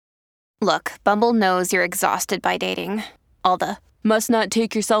Look, Bumble knows you're exhausted by dating. All the, must not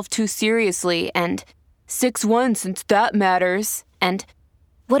take yourself too seriously, and 6'1" since that matters. And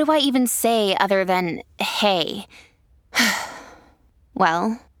what do I even say other than, hey?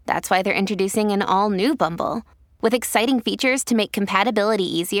 Well, that's why they're introducing an all-new Bumble, with exciting features to make compatibility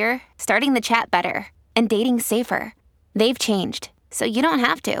easier, starting the chat better, and dating safer. They've changed, so you don't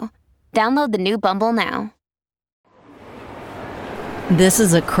have to. Download the new Bumble now. This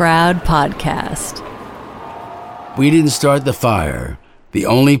is a Crowd podcast. We Didn't Start the Fire, the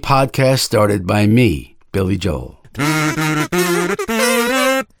only podcast started by me, Billy Joel.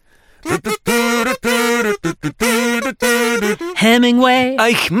 Hemingway.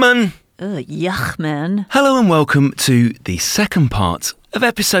 Eichmann. Yuck, man. Hello and welcome to the second part of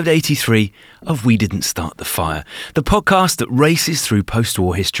episode 83 of We Didn't Start the Fire, the podcast that races through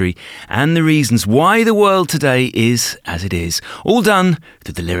post-war history and the reasons why the world today is as it is, all done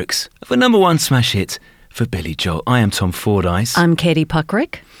through the lyrics of a number one smash hit for Billy Joel. I am Tom Fordyce. I'm Katie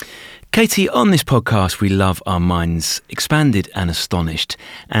Puckrick. Katie, on this podcast, we love our minds expanded and astonished.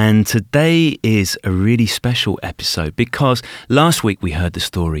 And today is a really special episode because last week we heard the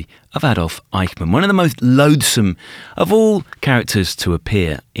story of Adolf Eichmann, one of the most loathsome of all characters to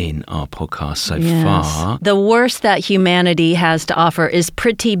appear in our podcast so far. The worst that humanity has to offer is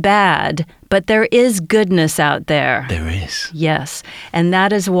pretty bad, but there is goodness out there. There is. Yes, and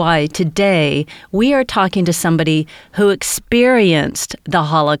that is why today we are talking to somebody who experienced the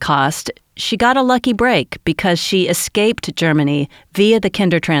Holocaust. She got a lucky break because she escaped Germany via the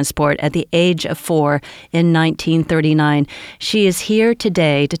Kindertransport at the age of 4 in 1939. She is here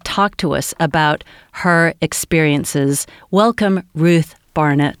today to talk to us about her experiences. Welcome, Ruth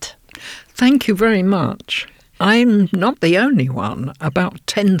Barnett. Thank you very much. I'm not the only one. About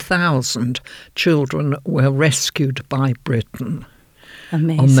 10,000 children were rescued by Britain.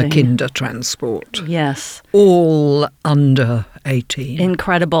 Amazing. On the Kindertransport. Yes. All under 18.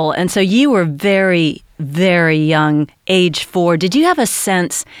 Incredible. And so you were very, very young, age 4. Did you have a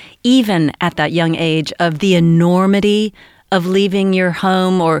sense, even at that young age, of the enormity of leaving your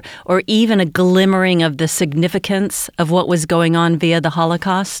home or even a glimmering of the significance of what was going on via the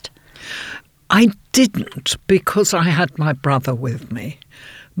Holocaust? I didn't, because I had my brother with me.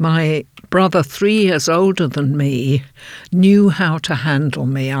 My brother, 3 years older than me, knew how to handle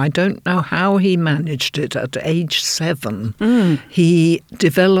me. I don't know how he managed it at age 7. He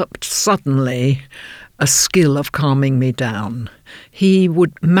developed suddenly a skill of calming me down. He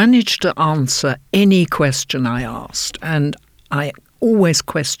would manage to answer any question I asked, and I always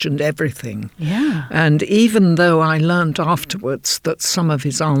questioned everything. Yeah. And even though I learned afterwards that some of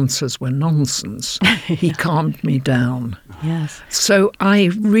his answers were nonsense, he calmed me down. Yes. So I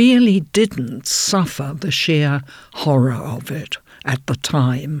really didn't suffer the sheer horror of it at the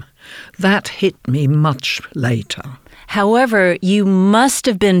time. That hit me much later. However, you must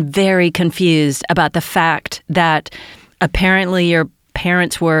have been very confused about the fact that apparently your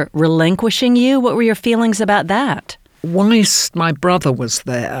parents were relinquishing you. What were your feelings about that? Whilst my brother was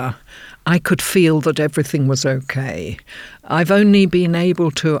there, I could feel that everything was okay. I've only been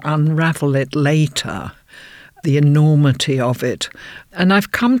able to unravel it later, the enormity of it. And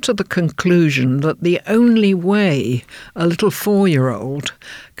I've come to the conclusion that the only way a little 4-year-old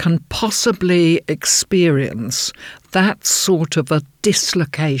can possibly experience that sort of a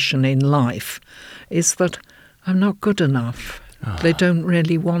dislocation in life is that I'm not good enough. They don't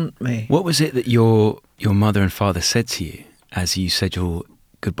really want me. What was it that your mother and father said to you as you said your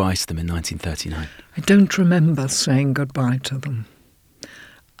goodbyes to them in 1939? I don't remember saying goodbye to them.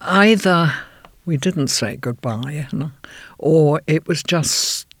 Either we didn't say goodbye, or it was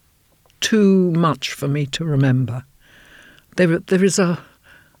just too much for me to remember. There is a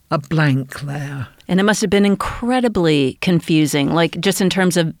blank there. And it must have been incredibly confusing, like just in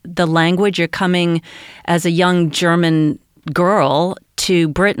terms of the language. You're coming as a young German girl to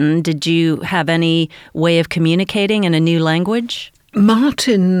Britain. Did you have any way of communicating in a new language?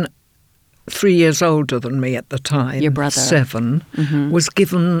 Martin, 3 years older than me at the time, your brother, 7, was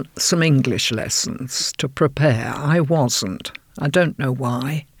given some English lessons to prepare. I wasn't. I don't know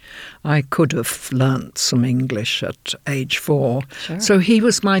why. I could have learnt some English at age 4. Sure. So he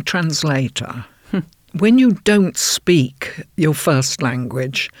was my translator. When you don't speak your first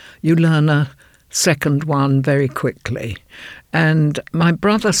language, you learn a second one very quickly. And my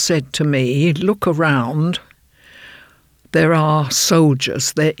brother said to me, look around. There are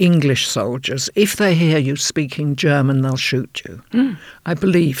soldiers, they're English soldiers. If they hear you speaking German, they'll shoot you. I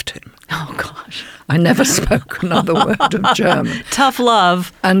believed him. Oh, gosh. I never spoke another word of German. Tough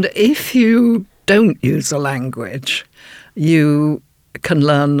love. And if you don't use a language, you can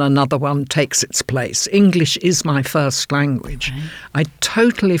learn, another one takes its place. English is my first language. Right. I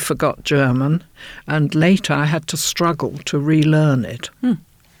totally forgot German, and later I had to struggle to relearn it.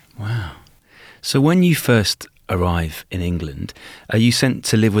 Wow. So when you first arrive in England, are you sent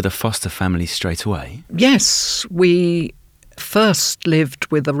to live with a foster family straight away? Yes, we first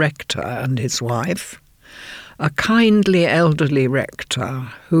lived with a rector and his wife, a kindly elderly rector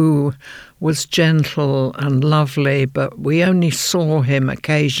who was gentle and lovely, but we only saw him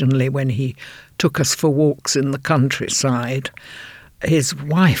occasionally when he took us for walks in the countryside. His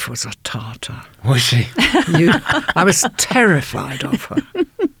wife was a tartar. Was she? I was terrified of her.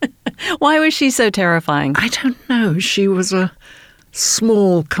 Why was she so terrifying? I don't know. She was a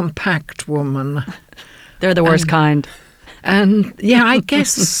small, compact woman. They're the worst kind. And, yeah, I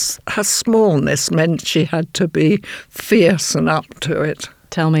guess her smallness meant she had to be fierce and up to it.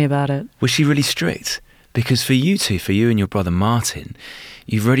 Tell me about it. Was she really strict? Because for you two, for you and your brother Martin,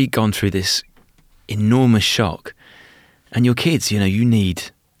 you've already gone through this enormous shock. And your kids, you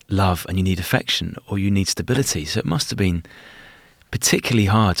need love and you need affection or you need stability. So it must have been particularly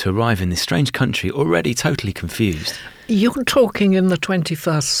hard to arrive in this strange country already totally confused. You're talking in the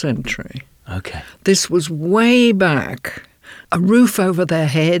 21st century. Okay. This was way back. A roof over their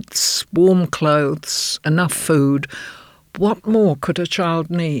heads, warm clothes, enough food. What more could a child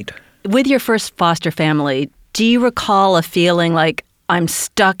need? With your first foster family, do you recall a feeling like, I'm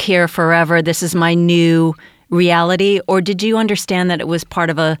stuck here forever, this is my new reality? Or did you understand that it was part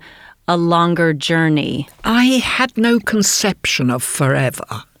of a longer journey? I had no conception of forever.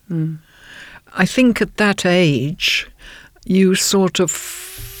 I think at that age, you sort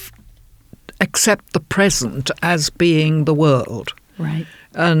of accept the present as being the world. Right.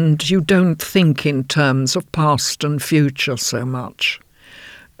 And you don't think in terms of past and future so much.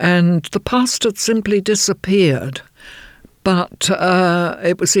 And the past had simply disappeared. But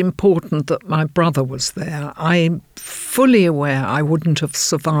it was important that my brother was there. I'm fully aware I wouldn't have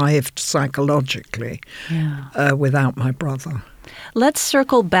survived psychologically without my brother. Let's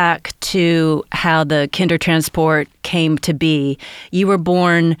circle back to how the Kindertransport came to be. You were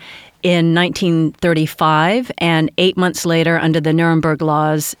born in 1935, and 8 months later, under the Nuremberg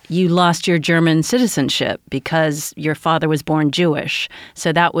laws, you lost your German citizenship because your father was born Jewish.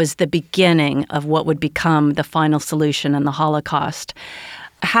 So that was the beginning of what would become the final solution in the Holocaust.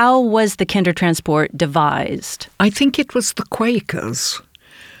 How was the Kindertransport devised? I think it was the Quakers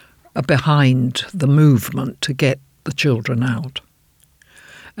behind the movement to get the children out.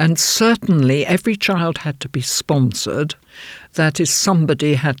 And certainly every child had to be sponsored. That is,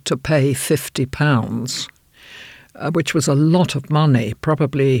 somebody had to pay £50, which was a lot of money,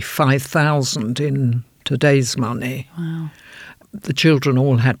 probably 5,000 in today's money. Wow. The children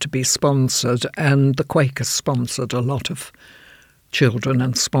all had to be sponsored, and the Quakers sponsored a lot of children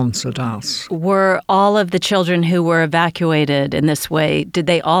and sponsored us. Were all of the children who were evacuated in this way, did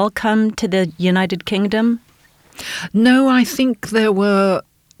they all come to the United Kingdom? No, I think there were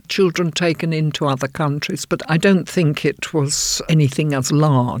children taken into other countries, but I don't think it was anything as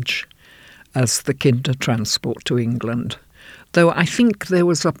large as the Kindertransport to England. Though I think there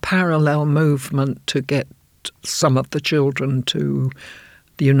was a parallel movement to get some of the children to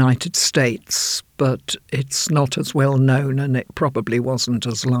the United States, but it's not as well known and it probably wasn't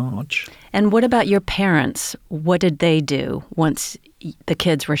as large. And what about your parents? What did they do once the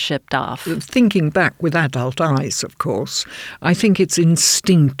kids were shipped off? Thinking back with adult eyes, of course, I think it's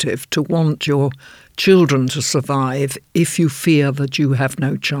instinctive to want your children to survive if you fear that you have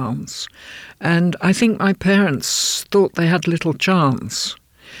no chance. And I think my parents thought they had little chance.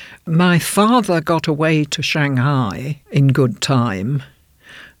 My father got away to Shanghai in good time,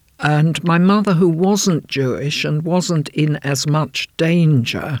 and my mother, who wasn't Jewish and wasn't in as much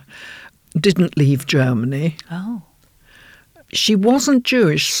danger, didn't leave Germany. Oh. She wasn't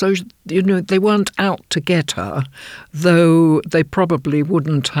Jewish, so, they weren't out to get her, though they probably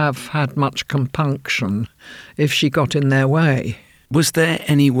wouldn't have had much compunction if she got in their way. Was there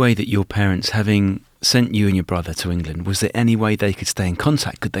any way that your parents, having sent you and your brother to England, was there any way they could stay in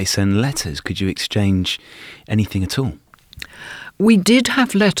contact? Could they send letters? Could you exchange anything at all? We did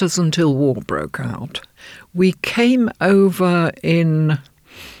have letters until war broke out. We came over in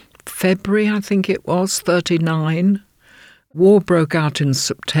February, I think it was, 1939. War broke out in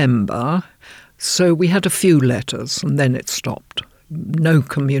September, so we had a few letters and then it stopped. No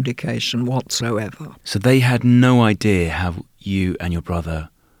communication whatsoever. So they had no idea how you and your brother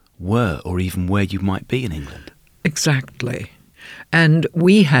were or even where you might be in England? Exactly. And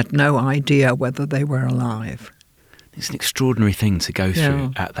we had no idea whether they were alive. It's an extraordinary thing to go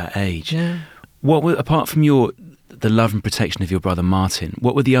through at that age. Yeah. What were, apart from the love and protection of your brother Martin,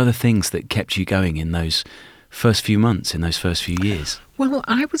 what were the other things that kept you going in those first few months, in those first few years? Well,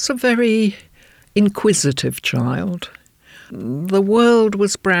 I was a very inquisitive child. The world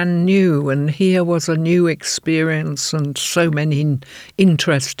was brand new, and here was a new experience and so many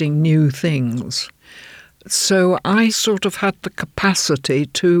interesting new things. So I sort of had the capacity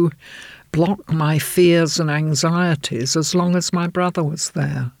to block my fears and anxieties as long as my brother was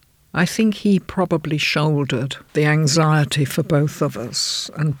there. I think he probably shouldered the anxiety for both of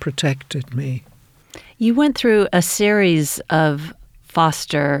us and protected me. You went through a series of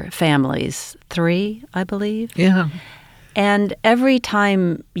foster families, 3, I believe? Yeah. And every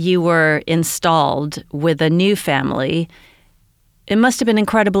time you were installed with a new family, it must have been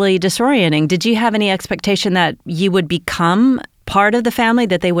incredibly disorienting. Did you have any expectation that you would become part of the family,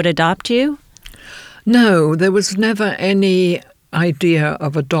 that they would adopt you? No, there was never any idea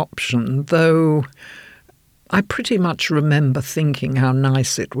of adoption, though I pretty much remember thinking how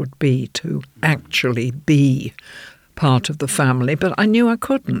nice it would be to actually be part of the family, but I knew I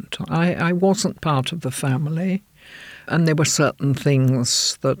couldn't. I wasn't part of the family, and there were certain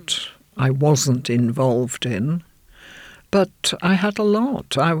things that I wasn't involved in. But I had a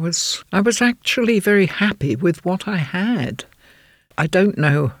lot. I was actually very happy with what I had. I don't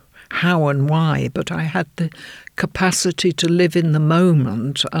know how and why, but I had the capacity to live in the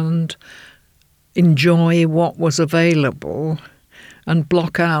moment and enjoy what was available and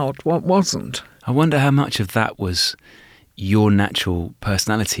block out what wasn't. I wonder how much of that was your natural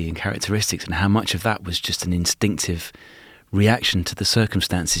personality and characteristics, and how much of that was just an instinctive reaction to the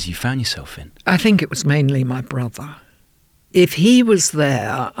circumstances you found yourself in. I think it was mainly my brother. If he was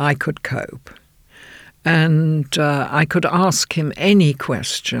there, I could cope. And I could ask him any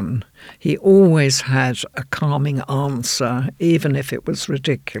question. He always had a calming answer, even if it was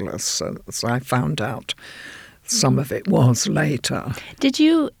ridiculous, as I found out. Some of it was later. Did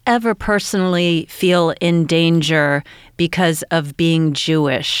you ever personally feel in danger because of being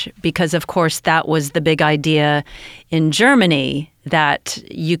Jewish? Because, of course, that was the big idea in Germany, that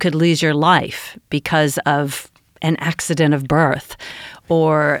you could lose your life because of an accident of birth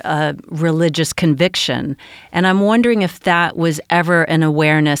or a religious conviction. And I'm wondering if that was ever an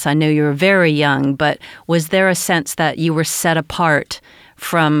awareness. I know you were very young, but was there a sense that you were set apart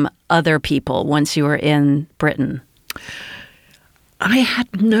from other people once you were in Britain? I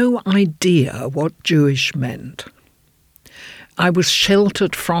had no idea what Jewish meant. I was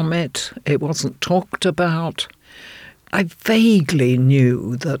sheltered from it. It wasn't talked about. I vaguely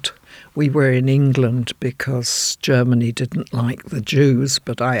knew that we were in England because Germany didn't like the Jews,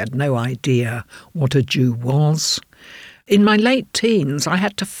 but I had no idea what a Jew was. In my late teens, I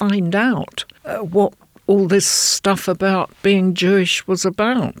had to find out what all this stuff about being Jewish was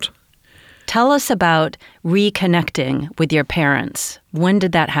about. Tell us about reconnecting with your parents. When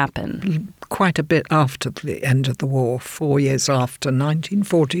did that happen? Quite a bit after the end of the war, 4 years after,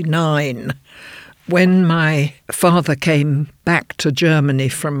 1949. When my father came back to Germany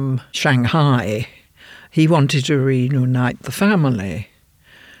from Shanghai, he wanted to reunite the family.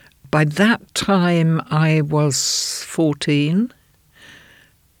 By that time, I was 14,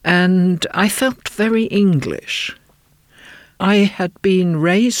 and I felt very English. I had been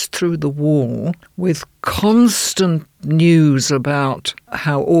raised through the war with constant news about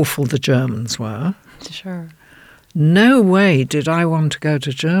how awful the Germans were. Sure. No way did I want to go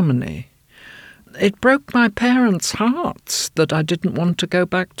to Germany. It broke my parents' hearts that I didn't want to go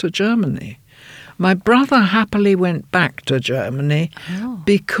back to Germany. My brother happily went back to Germany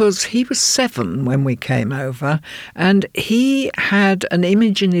because he was 7 when we came over, and he had an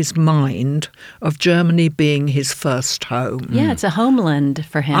image in his mind of Germany being his first home. Yeah, it's a homeland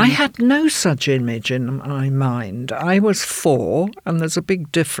for him. I had no such image in my mind. I was 4, and there's a big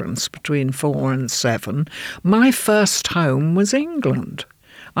difference between 4 and 7. My first home was England.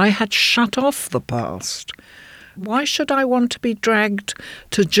 I had shut off the past. Why should I want to be dragged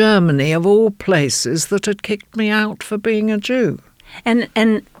to Germany, of all places, that had kicked me out for being a Jew? And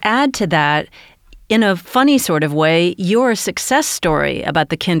add to that, in a funny sort of way, your success story about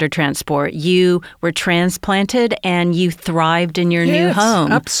the Kindertransport. You were transplanted and you thrived in your new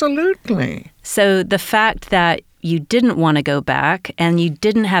home. Absolutely. So the fact that you didn't want to go back and you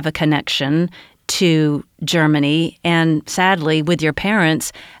didn't have a connection to Germany, and sadly with your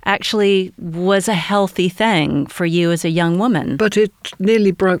parents, actually was a healthy thing for you as a young woman. But it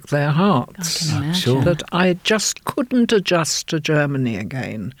nearly broke their hearts. I can imagine. Sure. That I just couldn't adjust to Germany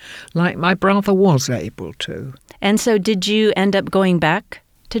again, like my brother was able to. And so did you end up going back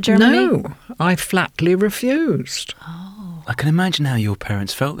to Germany? No, I flatly refused. I can imagine how your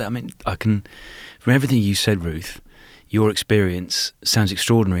parents felt that. I mean, from everything you said, Ruth, your experience sounds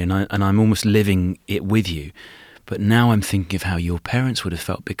extraordinary, and I'm almost living it with you. But now I'm thinking of how your parents would have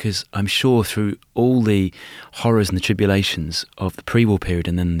felt, because I'm sure through all the horrors and the tribulations of the pre-war period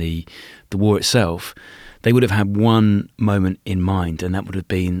and then the war itself, they would have had one moment in mind, and that would have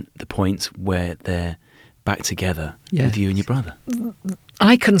been the point where they're back together with you and your brother.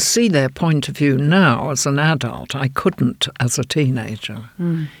 I can see their point of view now as an adult. I couldn't as a teenager.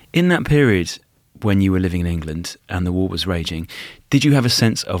 In that period, when you were living in England and the war was raging, did you have a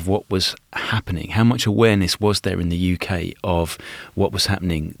sense of what was happening? How much awareness was there in the UK of what was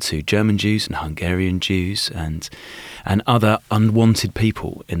happening to German Jews and Hungarian Jews and other unwanted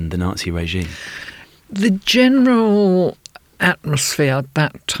people in the Nazi regime? The general atmosphere at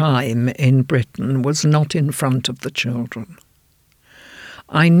that time in Britain was not in front of the children.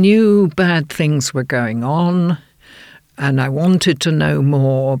 I knew bad things were going on, and I wanted to know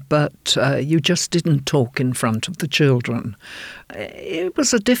more, but you just didn't talk in front of the children. It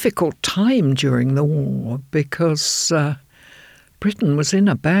was a difficult time during the war because Britain was in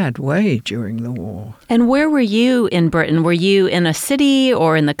a bad way during the war. And where were you in Britain? Were you in a city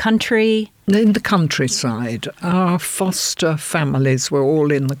or in the country? In the countryside. Our foster families were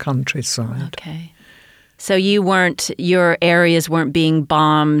all in the countryside. Okay. So your areas weren't being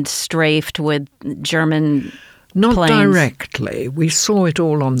bombed, strafed with German Not planes? directly. We saw it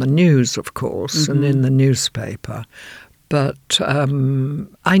all on the news, of course, and in the newspaper. But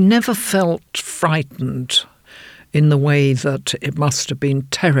I never felt frightened in the way that it must have been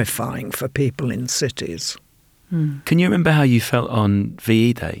terrifying for people in cities. Can you remember how you felt on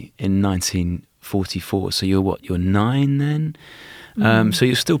VE Day in 1944? So you're 9 then? So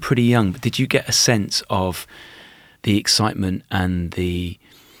you're still pretty young, but did you get a sense of the excitement and the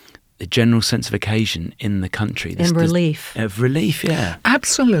general sense of occasion in the country? Relief. Of relief, yeah.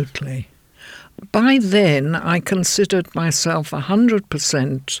 Absolutely. By then, I considered myself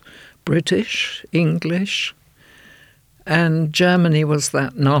 100% British, English, and Germany was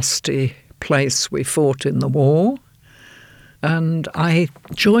that nasty place we fought in the war. And I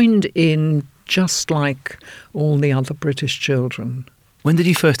joined in just like all the other British children. When did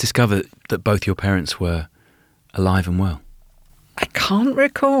you first discover that both your parents were alive and well? I can't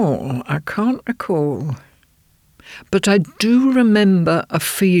recall. But I do remember a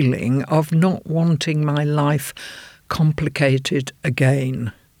feeling of not wanting my life complicated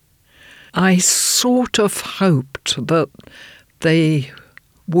again. I sort of hoped that they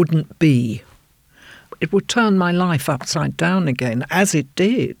wouldn't be. It would turn my life upside down again, as it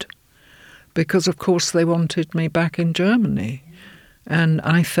did, because, of course, they wanted me back in Germany. And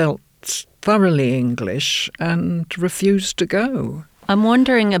I felt thoroughly English and refused to go. I'm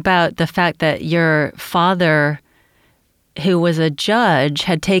wondering about the fact that your father, who was a judge,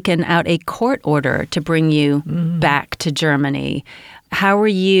 had taken out a court order to bring you back to Germany. How were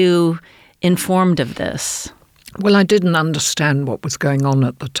you informed of this? Well, I didn't understand what was going on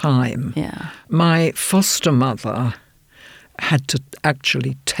at the time. Yeah. My foster mother had to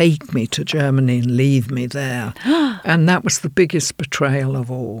actually take me to Germany and leave me there. And that was the biggest betrayal of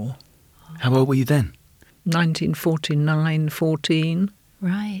all. How old were you then? 1949, 14.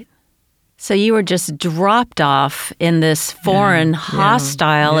 Right. So you were just dropped off in this foreign,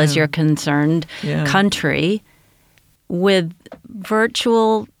 hostile, as you're concerned, country with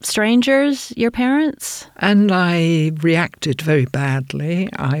virtual strangers, your parents? And I reacted very badly.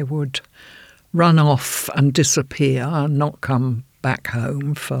 I would run off and disappear and not come back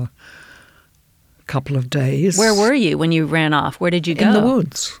home for a couple of days. Where were you when you ran off? Where did you go? In the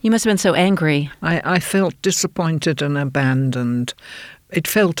woods. You must have been so angry. I felt disappointed and abandoned. It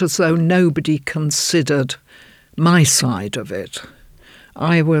felt as though nobody considered my side of it.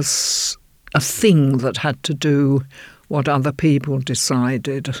 I was a thing that had to do what other people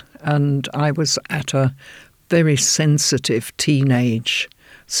decided, and I was at a very sensitive teenage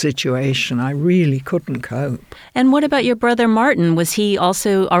situation. I really couldn't cope. And what about your brother Martin? Was he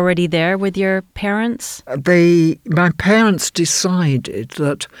also already there with your parents? My parents decided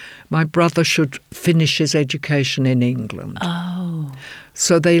that my brother should finish his education in England. Oh.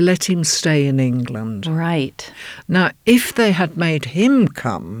 So they let him stay in England. Right. Now, if they had made him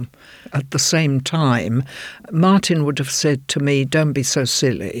come at the same time, Martin would have said to me, "Don't be so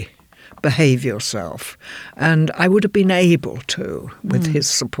silly. Behave yourself." And I would have been able to with his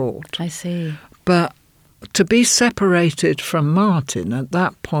support. I see. But to be separated from Martin at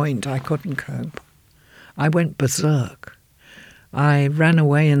that point, I couldn't cope. I went berserk. I ran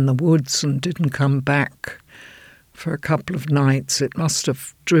away in the woods and didn't come back for a couple of nights. It must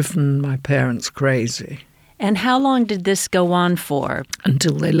have driven my parents crazy. And how long did this go on for?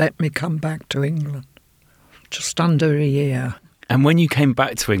 Until they let me come back to England. just under a year. And when you came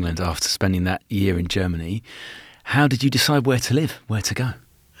back to England after spending that year in Germany, how did you decide where to live, where to go?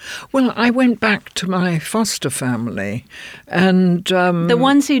 Well, I went back to my foster family, and the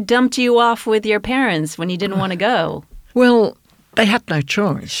ones who dumped you off with your parents when you didn't want to go. Well, they had no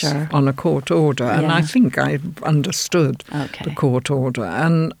choice Sure. on a court order, and Yeah. I think I understood Okay. the court order,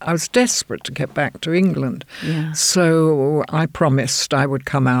 and I was desperate to get back to England. Yeah. So I promised I would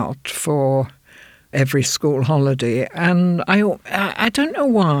come out for every school holiday, and I don't know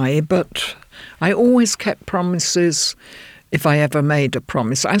why, but I always kept promises if I ever made a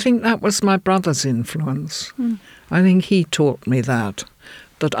promise. I think that was my brother's influence. I think he taught me that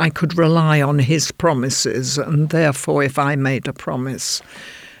I could rely on his promises, and therefore if I made a promise,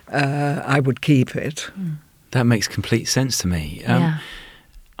 I would keep it. That makes complete sense to me. Yeah.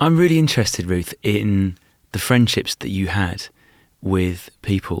 I'm really interested, Ruth, in the friendships that you had with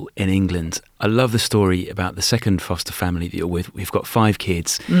people in England. I love the story about the second foster family that you're with. We've got 5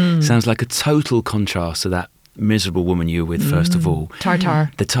 kids. Sounds like a total contrast to that miserable woman you were with first of all.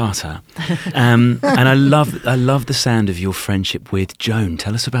 Tartar. The Tartar. And I love the sound of your friendship with Joan.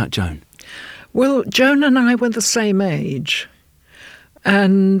 Tell us about Joan. Well, Joan and I were the same age,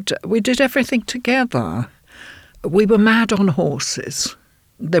 and we did everything together. We were mad on horses.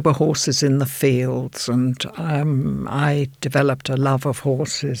 There were horses in the fields, and I developed a love of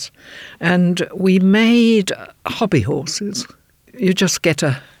horses. And we made hobby horses. You just get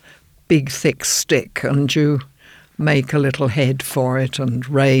a big, thick stick, and you make a little head for it and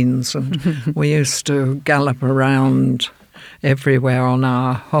reins. And we used to gallop around everywhere on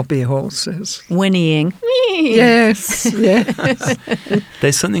our hobby horses. Whinnying. Yes, yes.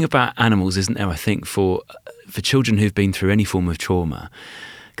 There's something about animals, isn't there, I think, for children who've been through any form of trauma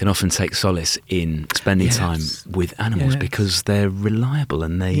can often take solace in spending Yes. time with animals Yes. because they're reliable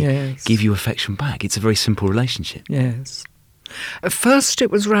and they Yes. give you affection back. It's a very simple relationship. Yes. At first it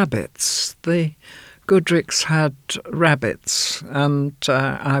was rabbits. The Goodricks had rabbits, and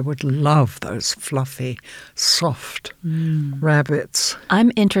I would love those fluffy, soft rabbits.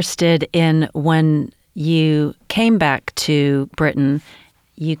 I'm interested in when you came back to Britain,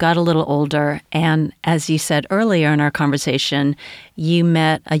 you got a little older, and as you said earlier in our conversation, you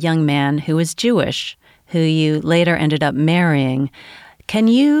met a young man who was Jewish, who you later ended up marrying. Can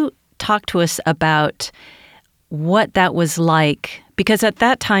you talk to us about what that was like? Because at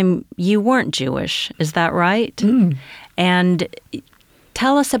that time, you weren't Jewish. Is that right? And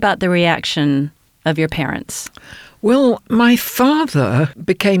tell us about the reaction of your parents. Well, my father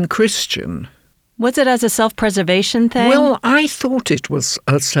became Christian. Was it as a self-preservation thing? Well, I thought it was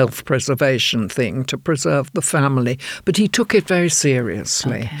a self-preservation thing to preserve the family, but he took it very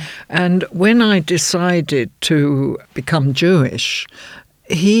seriously. Okay. And when I decided to become Jewish,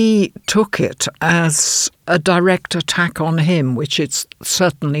 he took it as a direct attack on him, which it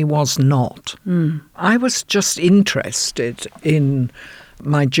certainly was not. I was just interested in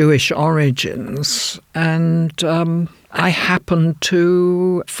my Jewish origins, and I happened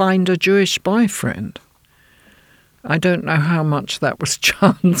to find a Jewish boyfriend. I don't know how much that was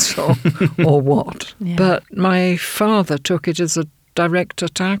chance or what, Yeah. but my father took it as a direct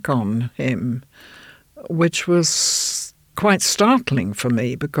attack on him, which was quite startling for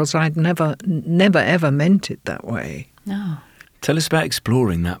me because I'd never ever meant it that way. No. Tell us about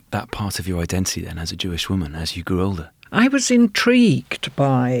exploring that part of your identity then as a Jewish woman as you grew older. I was intrigued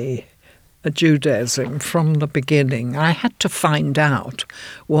by Judaism from the beginning. I had to find out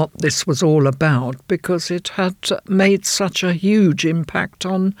what this was all about because it had made such a huge impact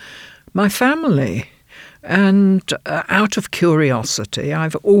on my family. And out of curiosity,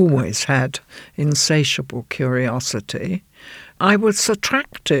 I've always had insatiable curiosity, I was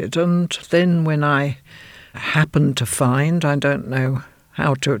attracted. And then when I happened to find, I don't know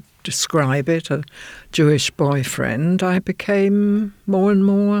how to describe it, a Jewish boyfriend, I became more and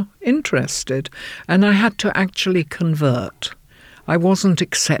more interested. And I had to actually convert. I wasn't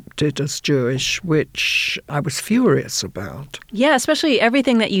accepted as Jewish, which I was furious about. Yeah, especially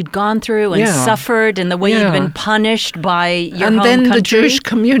everything that you'd gone through and Yeah. suffered and the way Yeah. you'd been punished by your And home then country. the Jewish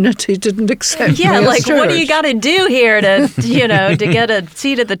community didn't accept me Yeah, as like what do you Jewish. got to do here to, to get a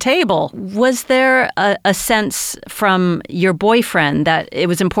seat at the table? Was there a sense from your boyfriend that it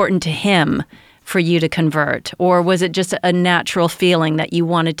was important to him for you to convert? Or was it just a natural feeling that you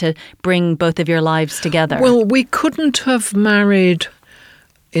wanted to bring both of your lives together? Well, we couldn't have married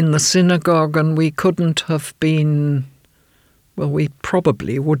in the synagogue, and we couldn't have been, well, we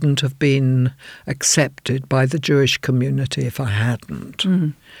probably wouldn't have been accepted by the Jewish community if I hadn't.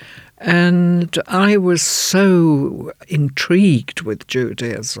 And I was so intrigued with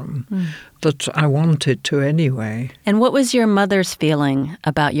Judaism that I wanted to anyway. And what was your mother's feeling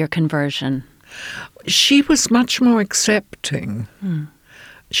about your conversion? She was much more accepting.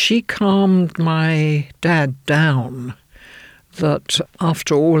 She calmed my dad down that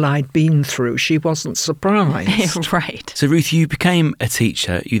after all I'd been through, she wasn't surprised. Right. So Ruth, you became a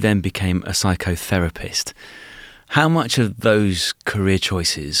teacher, you then became a psychotherapist. How much of those career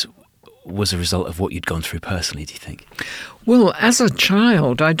choices was a result of what you'd gone through personally, do you think? Well, as a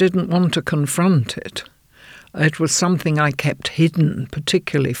child, I didn't want to confront it. It was something I kept hidden,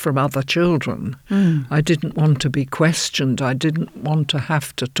 particularly from other children. I didn't want to be questioned. I didn't want to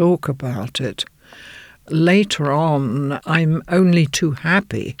have to talk about it. Later on, I'm only too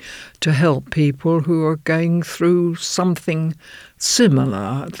happy to help people who are going through something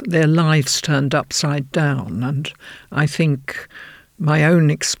similar. Their lives turned upside down, and I think my own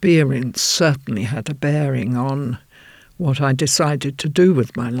experience certainly had a bearing on what I decided to do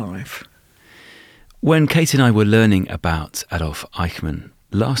with my life. When Kate and I were learning about Adolf Eichmann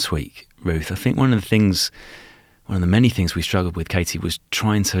last week, Ruth, I think one of the many things we struggled with, Katie, was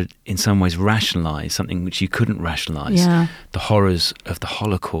trying to, in some ways, rationalise something which you couldn't rationalise, the horrors of the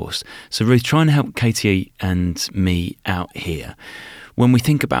Holocaust. So, Ruth, trying to help Katie and me out here, when we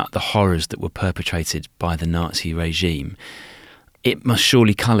think about the horrors that were perpetrated by the Nazi regime, it must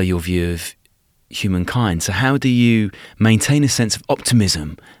surely colour your view of humankind. So how do you maintain a sense of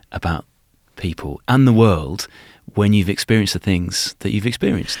optimism about people and the world when you've experienced the things that you've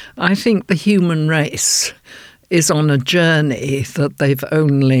experienced? I think the human race is on a journey that they've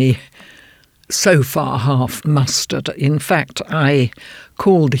only so far half mustered. In fact, I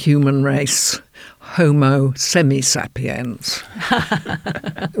call the human race Homo semi-sapiens.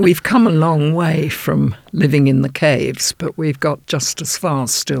 We've come a long way from living in the caves, but we've got just as far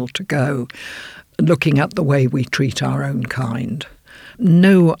still to go, looking at the way we treat our own kind.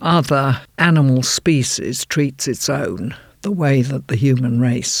 No other animal species treats its own the way that the human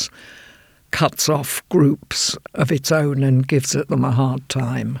race cuts off groups of its own and gives them a hard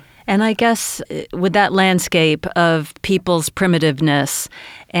time. And I guess with that landscape of people's primitiveness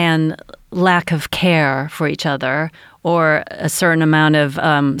and lack of care for each other, or a certain amount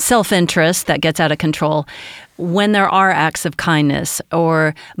of self-interest that gets out of control, when there are acts of kindness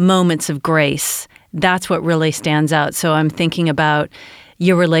or moments of grace, that's what really stands out. So I'm thinking about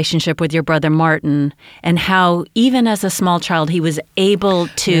your relationship with your brother Martin and how even as a small child he was able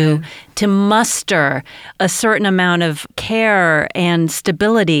to muster a certain amount of care and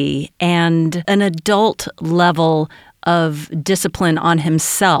stability and an adult level of discipline on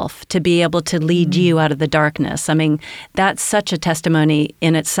himself to be able to lead you out of the darkness. I mean, that's such a testimony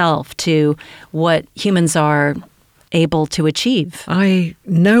in itself to what humans are able to achieve. I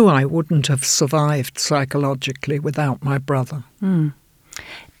know I wouldn't have survived psychologically without my brother.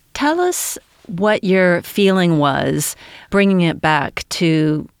 Tell us what your feeling was, bringing it back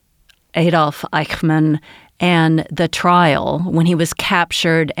to Adolf Eichmann and the trial when he was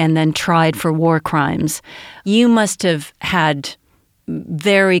captured and then tried for war crimes. You must have had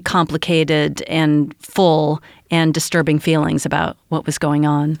very complicated and full and disturbing feelings about what was going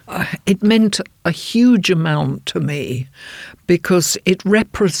on. It meant a huge amount to me because it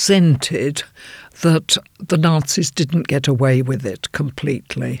represented that the Nazis didn't get away with it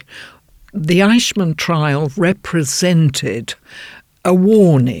completely. The Eichmann trial represented a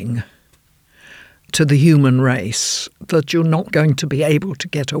warning to the human race that you're not going to be able to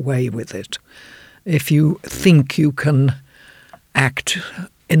get away with it if you think you can act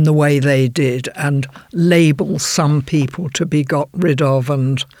in the way they did and label some people to be got rid of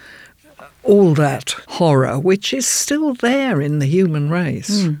and all that horror, which is still there in the human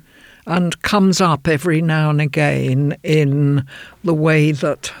race and comes up every now and again in the way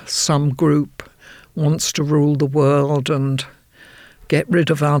that some group wants to rule the world and get rid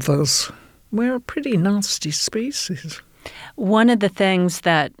of others. We're a pretty nasty species. One of the things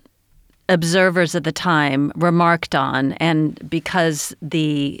that observers at the time remarked on, and because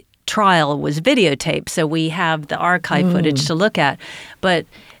the trial was videotaped, so we have the archive footage to look at, but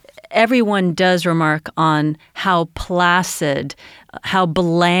everyone does remark on how placid, how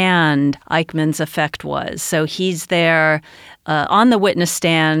bland Eichmann's effect was. So he's there on the witness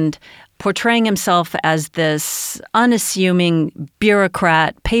stand, portraying himself as this unassuming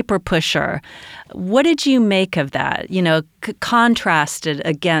bureaucrat, paper pusher. What did you make of that, contrasted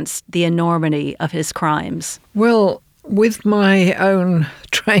against the enormity of his crimes? Well, with my own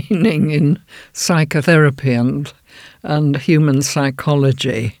training in psychotherapy and human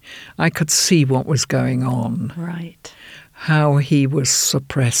psychology, I could see what was going on. Right. how he was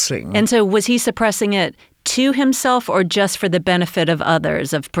suppressing. And so was he suppressing it to himself or just for the benefit of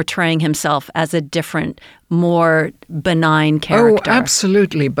others, of portraying himself as a different, more benign character? Oh,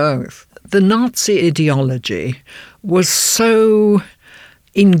 absolutely both. The Nazi ideology was so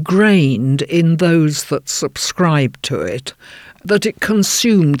ingrained in those that subscribed to it that it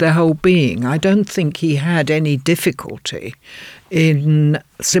consumed their whole being. I don't think he had any difficulty in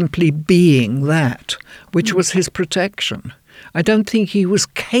simply being that, which was his protection. I don't think he was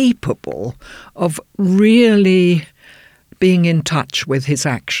capable of really being in touch with his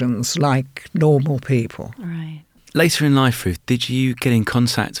actions like normal people. Right. Later in life, Ruth, did you get in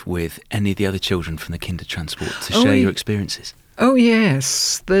contact with any of the other children from the Kindertransport to share your experiences? Oh,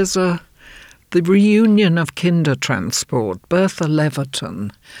 yes. There's the reunion of Kindertransport. Bertha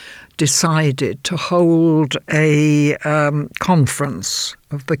Leverton decided to hold a conference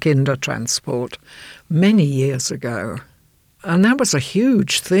of the Kindertransport many years ago. And that was a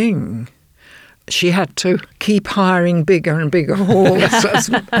huge thing. She had to keep hiring bigger and bigger halls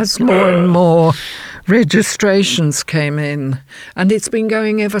as more and more registrations came in. And it's been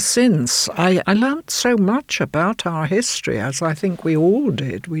going ever since. I learnt so much about our history, as I think we all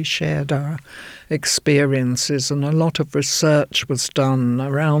did. We shared our experiences, and a lot of research was done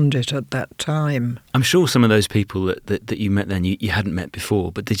around it at that time. I'm sure some of those people that you met then, you hadn't met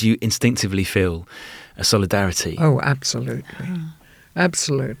before, but did you instinctively feel a solidarity? Oh, absolutely.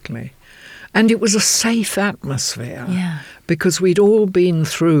 Absolutely. And it was a safe atmosphere because we'd all been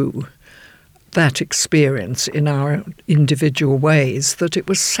through that experience in our individual ways, that it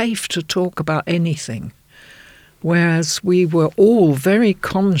was safe to talk about anything. Whereas we were all very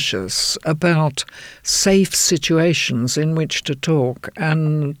conscious about safe situations in which to talk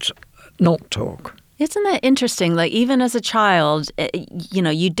and not talk. Isn't that interesting? Like, even as a child,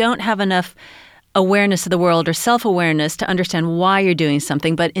 you don't have enough awareness of the world or self-awareness to understand why you're doing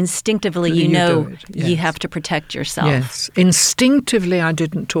something, but instinctively you know you have to protect yourself. Yes. Instinctively, I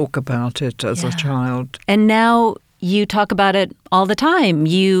didn't talk about it as a child. And now you talk about it all the time.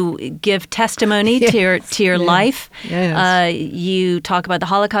 You give testimony to your life. Yes. You talk about the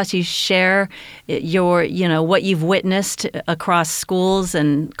Holocaust. You share your, what you've witnessed across schools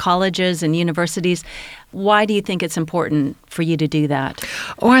and colleges and universities. Why do you think it's important for you to do that?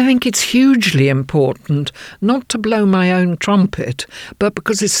 Oh, I think it's hugely important, not to blow my own trumpet, but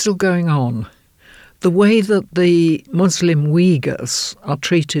because it's still going on. The way that the Muslim Uyghurs are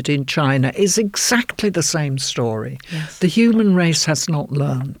treated in China is exactly the same story. Yes. The human race has not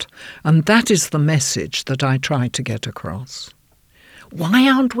learned, and that is the message that I try to get across. Why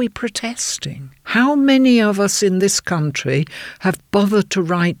aren't we protesting? How many of us in this country have bothered to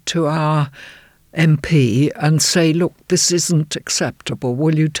write to our MP and say, look, this isn't acceptable.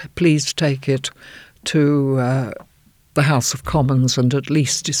 Will you please take it to the House of Commons and at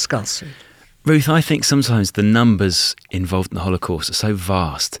least discuss it? Ruth, I think sometimes the numbers involved in the Holocaust are so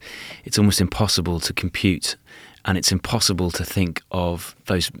vast, it's almost impossible to compute, and it's impossible to think of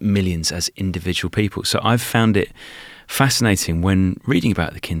those millions as individual people. So I've found it fascinating when reading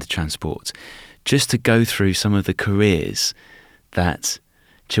about the Kindertransport, just to go through some of the careers that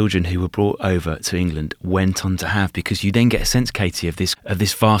children who were brought over to England went on to have, because you then get a sense, Katie, of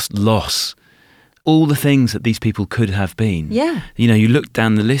this vast loss. All the things that these people could have been. Yeah. You look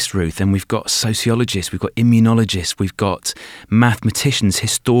down the list, Ruth, and we've got sociologists, we've got immunologists, we've got mathematicians,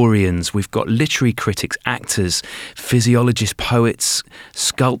 historians, we've got literary critics, actors, physiologists, poets,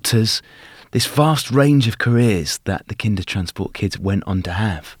 sculptors. This vast range of careers that the Kindertransport kids went on to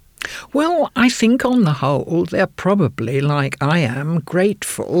have. Well, I think on the whole, they're probably, like I am,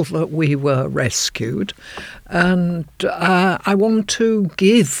 grateful that we were rescued. And I want to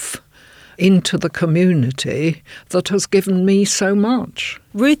give into the community that has given me so much.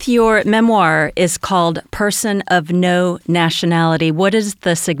 Ruth, your memoir is called Person of No Nationality. What is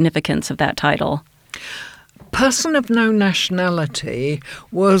the significance of that title? Person of No Nationality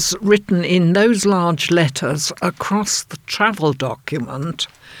was written in those large letters across the travel document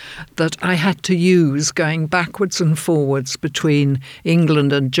that I had to use going backwards and forwards between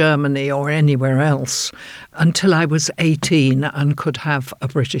England and Germany or anywhere else until I was 18 and could have a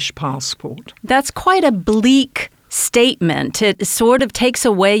British passport. That's quite a bleak statement. It sort of takes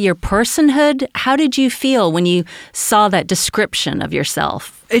away your personhood. How did you feel when you saw that description of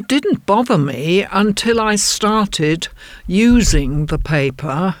yourself? It didn't bother me until I started using the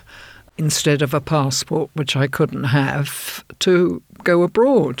paper instead of a passport, which I couldn't have, to go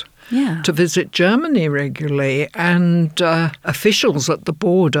abroad. Yeah. To visit Germany regularly, and officials at the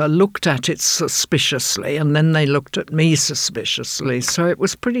border looked at it suspiciously, and then they looked at me suspiciously. So it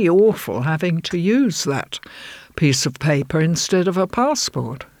was pretty awful having to use that piece of paper instead of a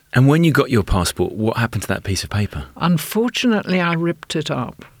passport. And when you got your passport, what happened to that piece of paper? Unfortunately, I ripped it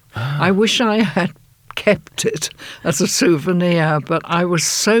up. I wish I had kept it as a souvenir, but I was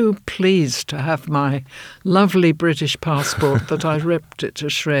so pleased to have my lovely British passport that I ripped it to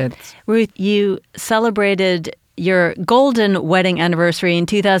shreds. Ruth, you celebrated your golden wedding anniversary in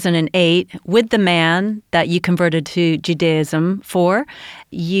 2008 with the man that you converted to Judaism for.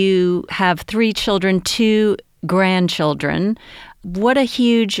 You have 3 children, 2 grandchildren. What a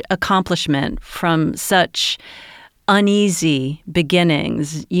huge accomplishment from such uneasy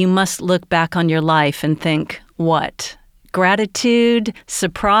beginnings. You must look back on your life and think, what? Gratitude?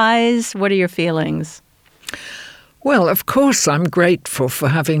 Surprise? What are your feelings? Well, of course, I'm grateful for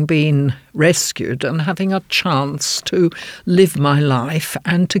having been rescued and having a chance to live my life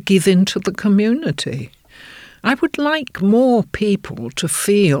and to give into the community. I would like more people to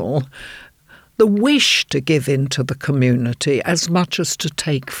feel the wish to give into the community as much as to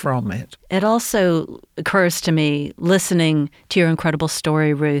take from it. It also occurs to me, listening to your incredible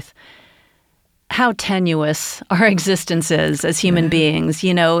story, Ruth, how tenuous our existence is as human beings.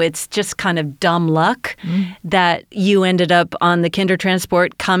 You know, it's just kind of dumb luck that you ended up on the Kinder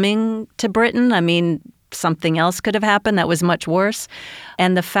Transport coming to Britain. I mean, something else could have happened that was much worse.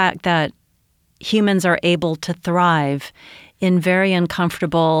 And the fact that humans are able to thrive in very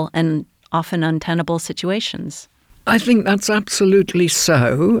uncomfortable and often untenable situations. I think that's absolutely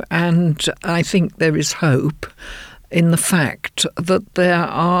so, and I think there is hope in the fact that there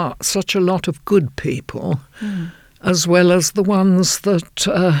are such a lot of good people, as well as the ones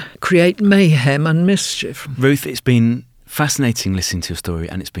that create mayhem and mischief. Ruth, it's been fascinating listening to your story,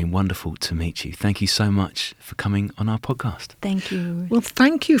 and it's been wonderful to meet you. Thank you so much for coming on our podcast. Thank you. Well,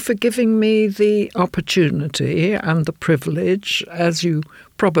 thank you for giving me the opportunity and the privilege. As you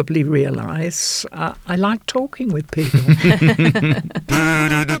probably realise, I like talking with people.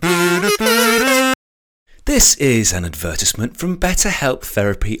 This is an advertisement from BetterHelp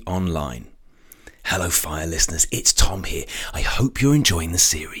Therapy Online. Hello, Fire listeners, it's Tom here. I hope you're enjoying the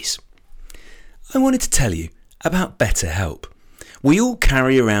series. I wanted to tell you about BetterHelp. We all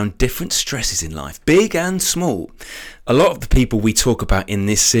carry around different stresses in life, big and small. A lot of the people we talk about in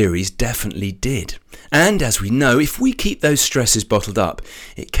this series definitely did. And as we know, if we keep those stresses bottled up,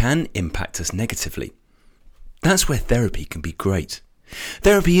 it can impact us negatively. That's where therapy can be great.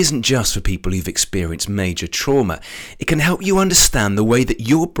 Therapy isn't just for people who've experienced major trauma. It can help you understand the way that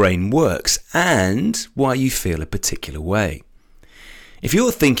your brain works and why you feel a particular way. If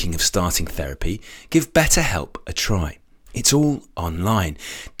you're thinking of starting therapy, give BetterHelp a try. It's all online,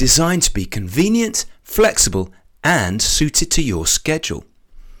 designed to be convenient, flexible, and suited to your schedule.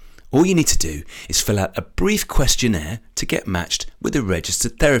 All you need to do is fill out a brief questionnaire to get matched with a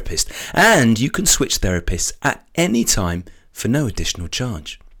registered therapist, and you can switch therapists at any time for no additional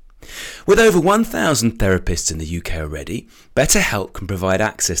charge. With over 1,000 therapists in the UK already, BetterHelp can provide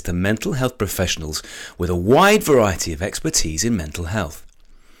access to mental health professionals with a wide variety of expertise in mental health.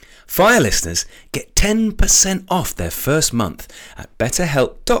 Fire listeners get 10% off their first month at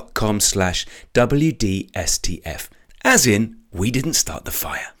betterhelp.com/WDSTF, as in, we didn't start the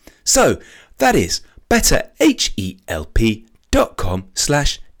fire. So, that is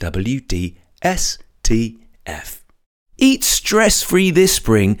betterhelp.com/WDSTF. Eat stress-free this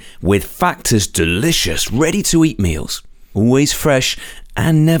spring with Factor's delicious ready-to-eat meals. Always fresh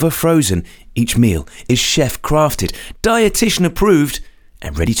and never frozen, each meal is chef-crafted, dietitian approved,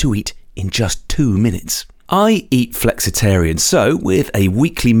 and ready to eat in just 2 minutes. I eat flexitarian, so with a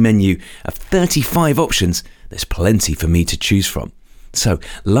weekly menu of 35 options, there's plenty for me to choose from. So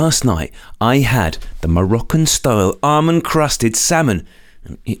last night I had the Moroccan-style almond-crusted salmon,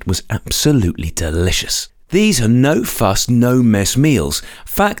 and it was absolutely delicious. These are no-fuss, no-mess meals.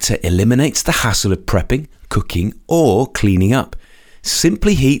 Factor eliminates the hassle of prepping, cooking or cleaning up.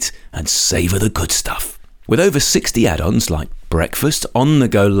 Simply heat and savour the good stuff. With over 60 add-ons like breakfast,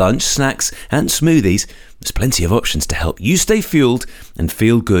 on-the-go lunch, snacks and smoothies, there's plenty of options to help you stay fueled and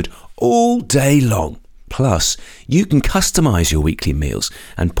feel good all day long. Plus, you can customise your weekly meals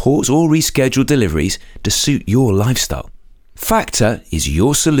and pause or reschedule deliveries to suit your lifestyle. Factor is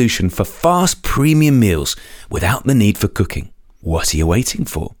your solution for fast premium meals without the need for cooking. What are you waiting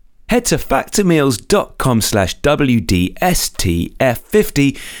for? Head to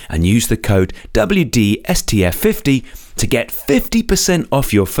factormeals.com/WDSTF50 and use the code WDSTF50 to get 50%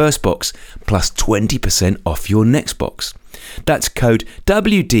 off your first box plus 20% off your next box. That's code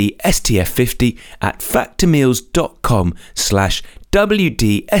WDSTF50 at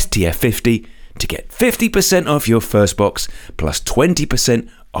factormeals.com/WDSTF50 to get 50% off your first box plus 20%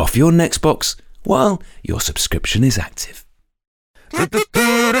 off your next box while your subscription is active.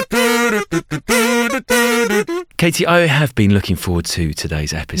 Katie, I have been looking forward to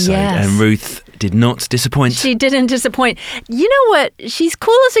today's episode, Yes. and Ruth did not disappoint. She didn't disappoint. You know what? She's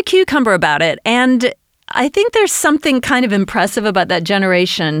cool as a cucumber about it. And I think there's something kind of impressive about that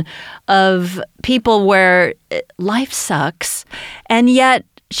generation of people where life sucks, and yet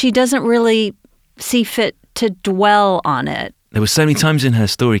she doesn't really see fit to dwell on it. There were so many times in her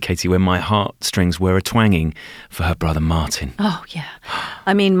story, Katie, when my heartstrings were a-twanging for her brother Martin. Oh, yeah.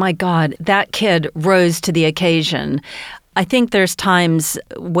 I mean, my God, that kid rose to the occasion. I think there's times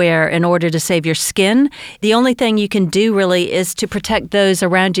where, in order to save your skin, the only thing you can do really is to protect those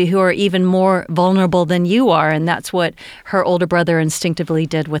around you who are even more vulnerable than you are. And that's what her older brother instinctively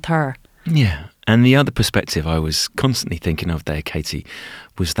did with her. Yeah. And the other perspective I was constantly thinking of there, Katie,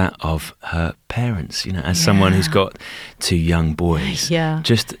 was that of her parents, you know, as someone who's got two young boys. Yeah.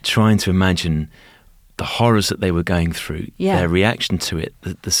 Just trying to imagine the horrors that they were going through, Yeah. their reaction to it,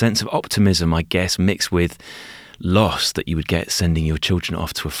 the sense of optimism, I guess, mixed with loss that you would get sending your children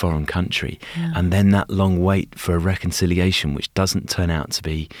off to a foreign country. And then that long wait for a reconciliation, which doesn't turn out to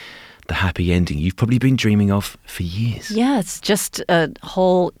be the happy ending you've probably been dreaming of for years. Yeah, it's just a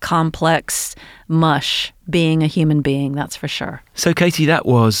whole complex mush being a human being, that's for sure. So, Katie, that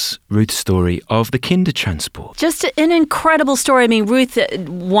was Ruth's story of the Kindertransport. Just an incredible story. I mean, Ruth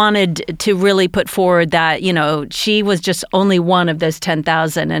wanted to really put forward that, you know, she was just only one of those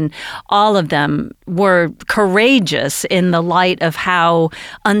 10,000, and all of them were courageous in the light of how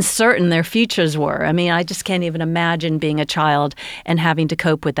uncertain their futures were. I mean, I just can't even imagine being a child and having to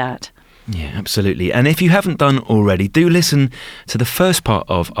cope with that. Yeah, absolutely. And if you haven't done already, do listen to the first part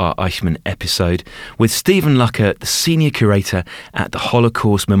of our Eichmann episode with Stephen Lucker, the senior curator at the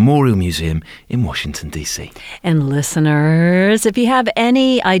Holocaust Memorial Museum in Washington, D.C. And listeners, if you have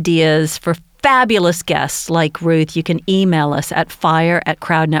any ideas for fabulous guests like Ruth, you can email us at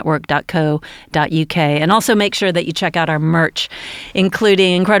fire@crowdnetwork.co.uk. And also make sure that you check out our merch,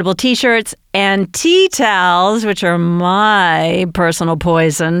 including incredible t-shirts and tea towels, which are my personal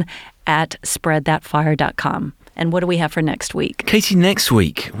poison, at spreadthatfire.com. And what do we have for next week? Katie, next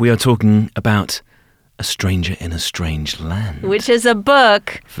week we are talking about A Stranger in a Strange Land. Which is a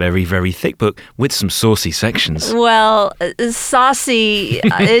book. Very, very thick book with some saucy sections. Well, saucy,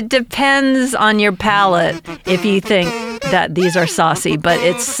 it depends on your palate if you think that these are saucy, but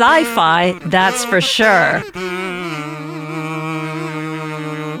it's sci-fi, that's for sure.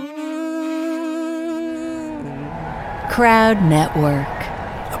 Crowd Network.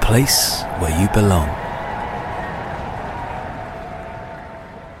 A place where you belong.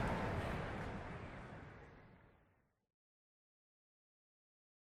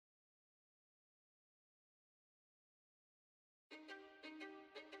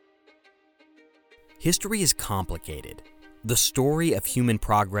 History is complicated. The story of human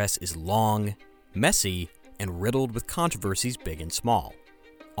progress is long, messy, and riddled with controversies big and small.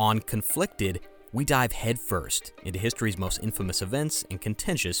 On Conflicted, we dive headfirst into history's most infamous events and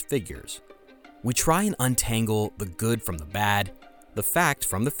contentious figures. We try and untangle the good from the bad, the fact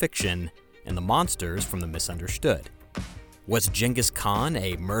from the fiction, and the monsters from the misunderstood. Was Genghis Khan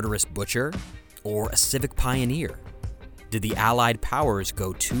a murderous butcher or a civic pioneer? Did the Allied powers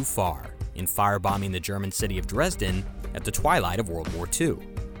go too far in firebombing the German city of Dresden at the twilight of World War II?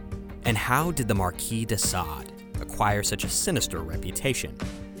 And how did the Marquis de Sade acquire such a sinister reputation?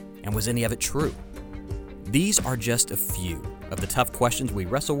 And was any of it true? These are just a few of the tough questions we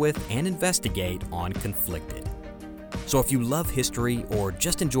wrestle with and investigate on Conflicted. So if you love history or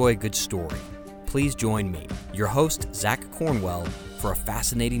just enjoy a good story, please join me, your host, Zach Cornwell, for a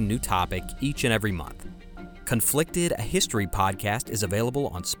fascinating new topic each and every month. Conflicted, a history podcast, is available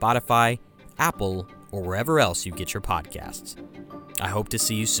on Spotify, Apple, or wherever else you get your podcasts. I hope to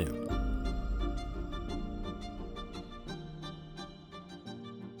see you soon.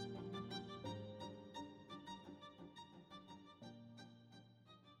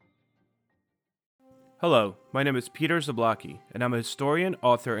 Hello, my name is Peter Zablocki, and I'm a historian,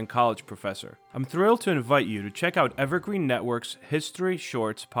 author, and college professor. I'm thrilled to invite you to check out Evergreen Network's History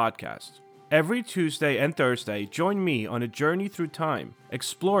Shorts podcast. Every Tuesday and Thursday, join me on a journey through time,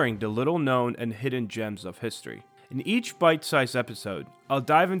 exploring the little-known and hidden gems of history. In each bite-sized episode, I'll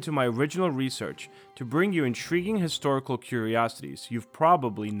dive into my original research to bring you intriguing historical curiosities you've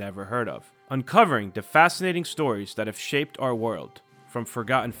probably never heard of, uncovering the fascinating stories that have shaped our world, from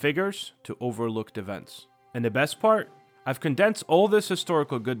forgotten figures to overlooked events. And the best part? I've condensed all this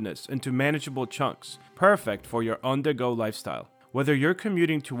historical goodness into manageable chunks, perfect for your on-the-go lifestyle. Whether you're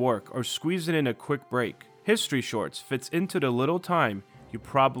commuting to work or squeezing in a quick break, History Shorts fits into the little time you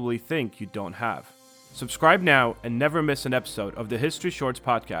probably think you don't have. Subscribe now and never miss an episode of the History Shorts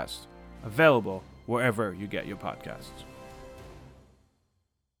podcast, available wherever you get your podcasts.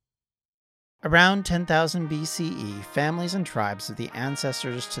 Around 10,000 BCE, families and tribes of the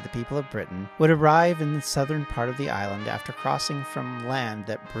ancestors to the people of Britain would arrive in the southern part of the island after crossing from land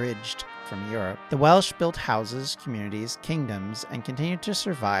that bridged from Europe. The Welsh built houses, communities, kingdoms, and continued to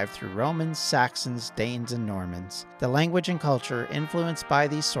survive through Romans, Saxons, Danes, and Normans. The language and culture influenced by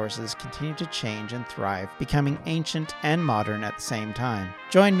these sources continued to change and thrive, becoming ancient and modern at the same time.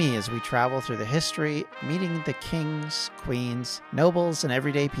 Join me as we travel through the history, meeting the kings, queens, nobles, and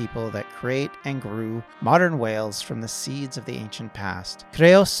everyday people that create and grew modern Wales from the seeds of the ancient past.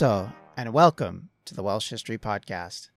 Croeso, and welcome to the Welsh History Podcast.